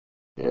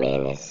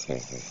Menace to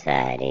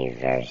Society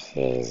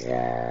versus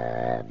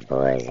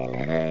Boys in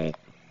the Hood.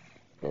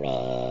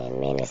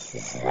 Man, Menace to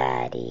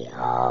Society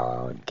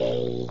all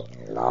day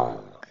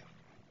long.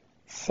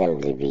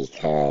 Simply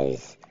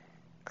because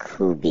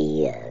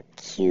Cuban,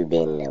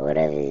 or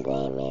whatever his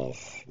name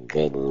is,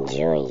 Gooden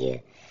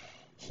Jr.,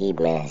 he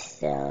messed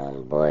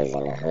Boys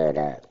in the Hood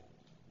up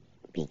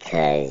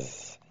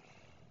because,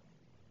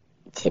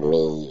 to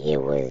me,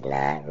 it was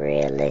not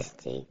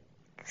realistic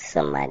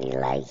somebody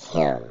like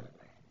him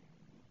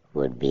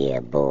would be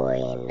a boy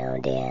in no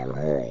damn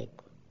hood.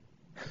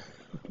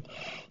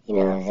 You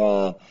know what I'm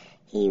saying?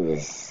 He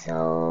was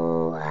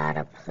so out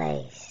of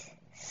place.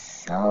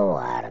 So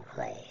out of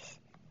place.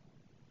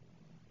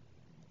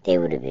 They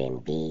would have been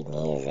beating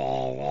his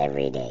ass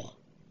every day.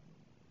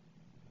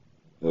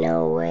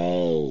 No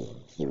way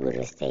he would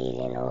have stayed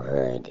in no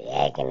hood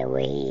acting the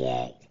way he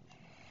act.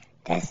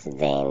 That's the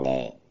thing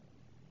that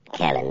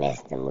kind of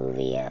messed the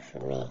movie up for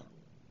me.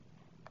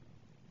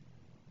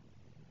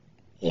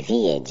 If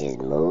he had just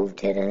moved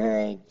to the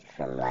hood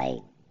from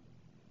like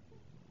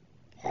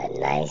a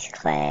nice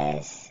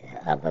class,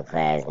 upper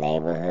class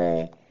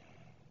neighborhood,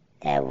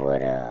 that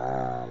would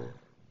have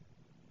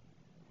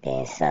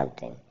been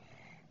something.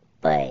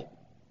 But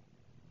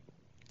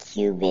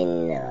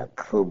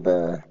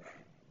Cuba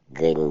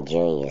Gooden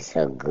Jr. is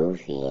so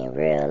goofy in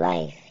real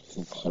life,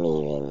 he can't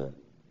even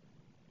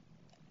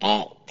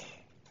act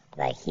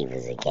like he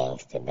was a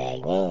gangster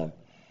back then.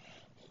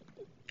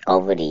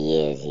 Over the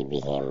years, he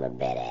became a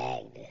better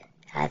actor.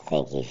 I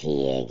think if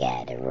he had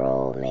got the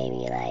role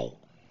maybe like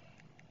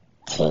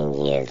 10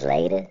 years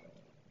later,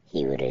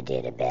 he would have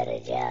did a better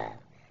job.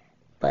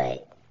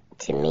 But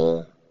to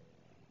me,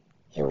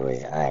 it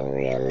was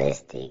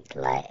unrealistic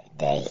like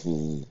that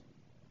he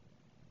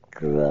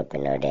grew up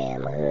in no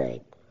damn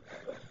hood.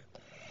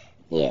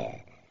 Yeah,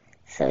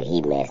 so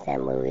he messed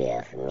that movie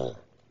up for me.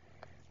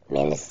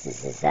 Menace to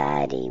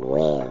Society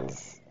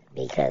wins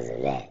because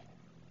of that.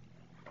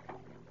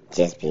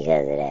 Just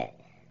because of that.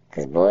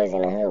 Because Boys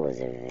in the Hood was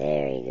a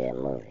very good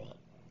movie.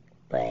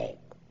 But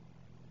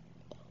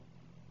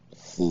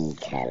he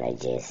kind of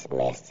just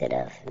messed it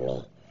up for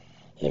me.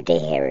 If they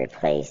had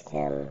replaced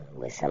him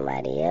with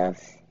somebody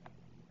else,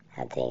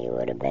 I think it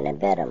would have been a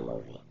better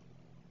movie.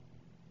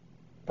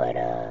 But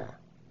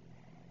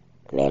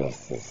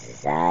Menace to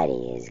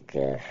Society is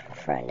good from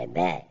front to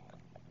back.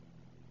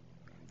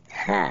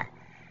 I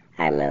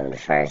remember the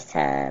first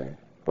time,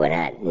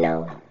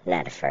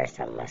 not the first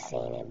time I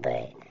seen it,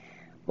 but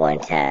one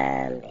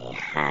time in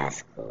high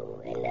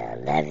school, in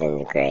the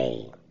 11th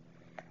grade,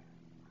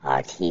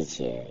 our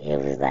teacher, it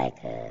was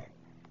like a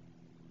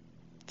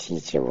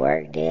teacher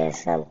work day or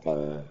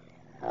something,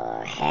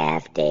 or a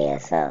half day or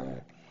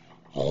something,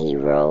 and he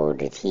rolled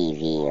the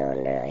TV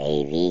on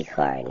the AV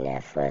carton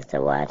there for us to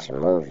watch a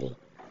movie.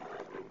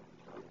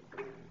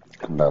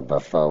 But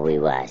before we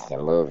watched the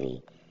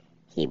movie,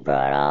 he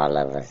brought all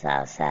of us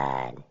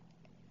outside,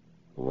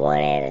 one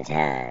at a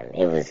time.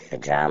 It was for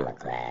drama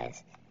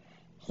class.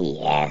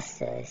 He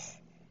asked us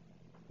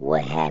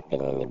what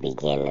happened in the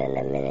beginning of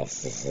the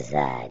Menace to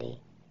Society.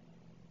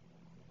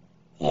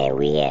 And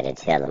we had to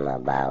tell him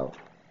about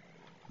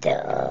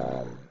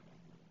the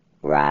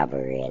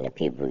robbery and the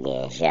people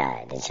getting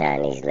shot. The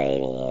Chinese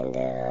lady and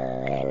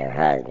her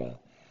husband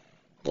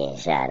getting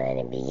shot in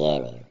the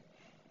beginning.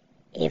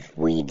 If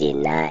we did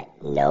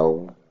not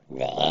know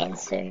the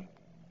answer,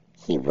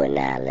 he would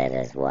not let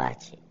us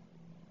watch it.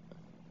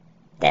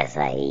 That's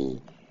how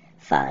he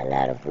found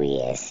out if we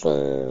had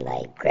seen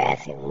like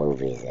graphic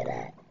movies or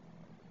not.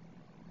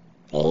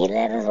 And he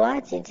let us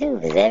watch it too,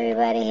 because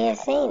everybody had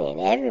seen it.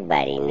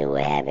 Everybody knew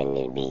what happened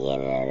in the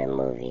beginning of the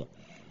movie,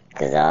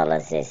 because all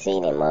of us had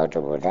seen it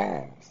multiple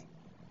times.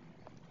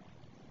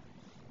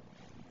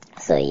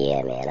 So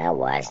yeah, man, I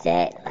watched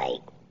that like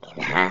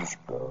in high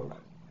school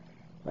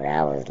when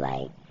I was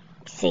like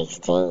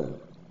 16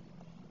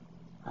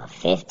 or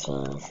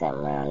 15, something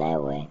around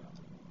that way.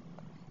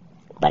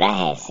 But I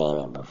had seen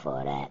it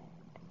before that.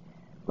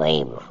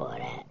 Way before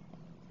that.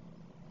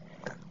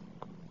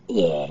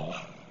 Yeah,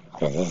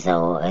 because it's an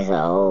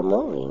old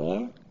movie,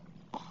 man.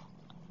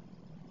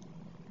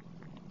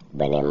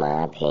 But in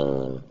my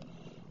opinion,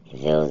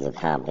 if it was a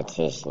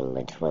competition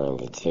between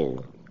the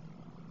two,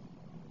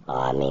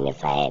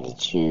 if I had to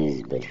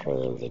choose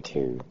between the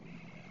two,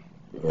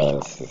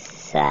 Menace to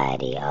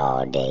Society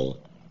all day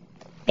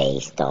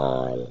based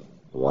on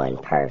one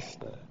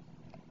person.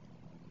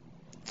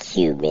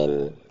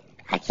 Cuban,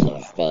 I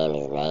can't stand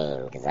his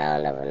name because I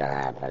don't ever know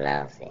how to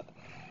pronounce it.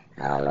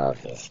 I don't know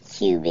if it's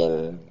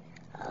Cuban,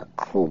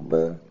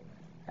 Cuba,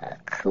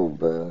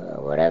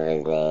 or whatever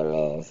his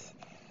name is,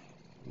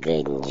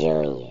 Gooden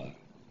Jr.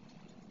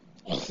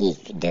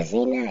 And does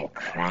he not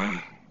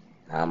cry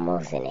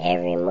almost in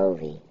every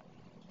movie?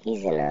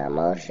 He's an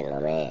emotional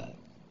man.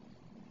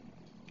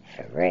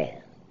 For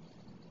real.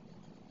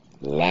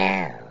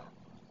 Now,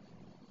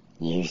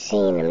 you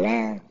seen him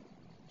now?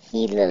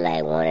 He look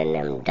like one of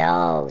them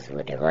dogs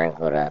with the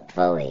wrinkled up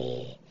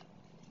forehead.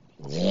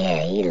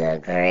 Yeah, he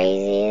look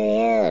crazy as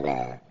hell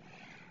now.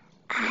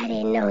 I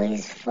didn't know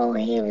his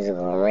forehead was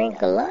gonna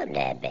wrinkle up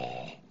that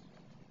bad.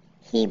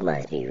 He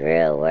must be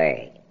real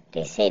worried.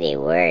 They say they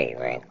worry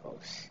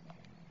wrinkles.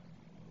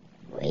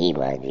 Well, he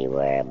must be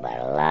worried about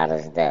a lot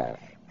of stuff.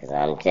 Cause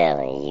I'm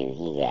telling you,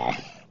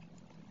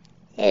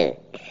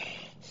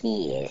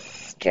 he is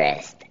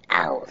stressed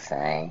out,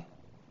 son.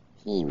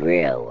 He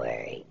real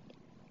worried.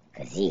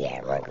 Cause he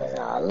got wrinkles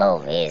all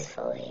over his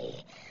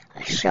forehead.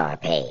 A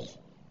Shar-Pei.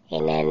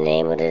 Ain't that the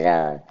name of the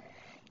dog?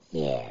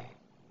 Yeah.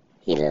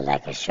 He look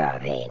like a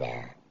Shar-Pei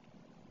now.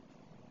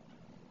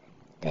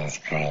 That's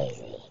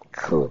crazy.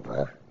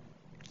 Cuba.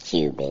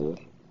 Cuban.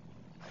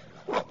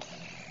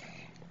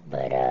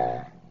 But,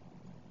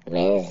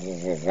 Menace to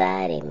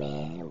Society,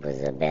 man,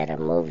 was a better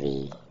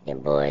movie than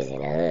Boys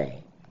in the Hood.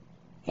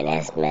 And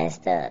that's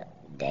messed up.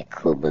 That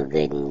Cuba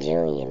Gooding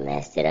Jr.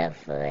 messed it up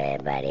for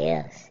everybody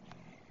else.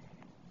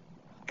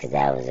 Because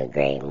that was a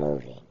great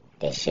movie.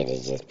 They should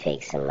have just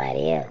picked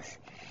somebody else.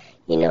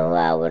 You know who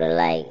I would have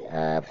liked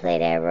play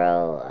that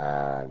role?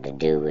 The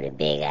dude with the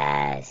big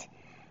eyes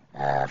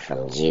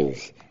from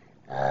Juice,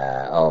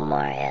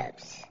 Omar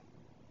Epps.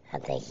 I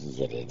think he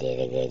could have did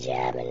a good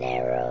job in that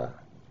role.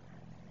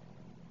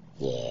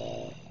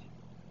 Yeah.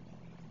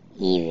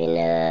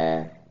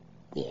 Even,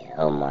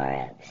 Omar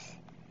Epps.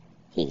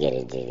 He could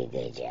have did a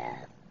good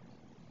job.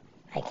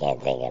 I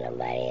can't think of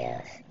nobody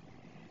else.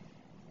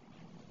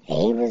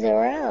 And he was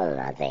around,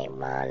 I think,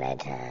 around that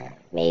time.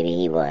 Maybe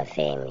he wasn't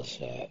famous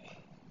yet.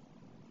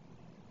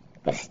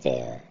 But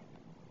still,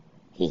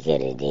 he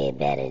could have did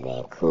better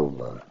than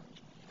Cuba.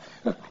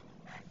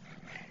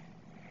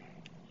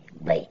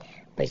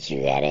 But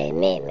you gotta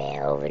admit,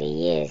 man, over the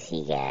years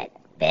he got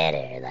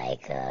better,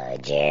 like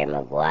Jerry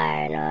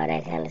Maguire and all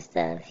that kind of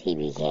stuff. He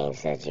became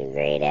such a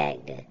great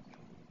actor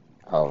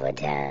over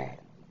time.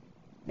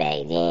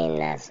 Back then,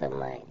 not so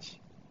much.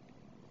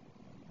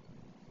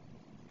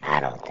 I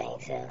don't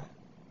think so.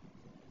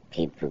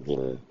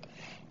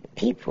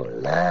 People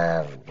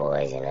love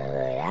Boys in the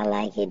Hood. I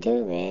like it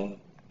too, man.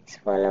 It's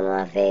one of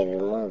my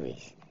favorite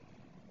movies.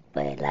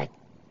 But like,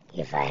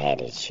 if I had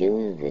to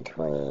choose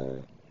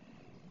between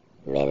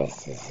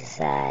Menace to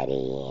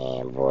Society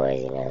and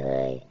Boys in the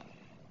Hood,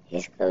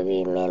 it's gonna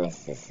be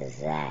Menace to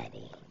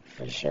Society,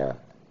 for sure.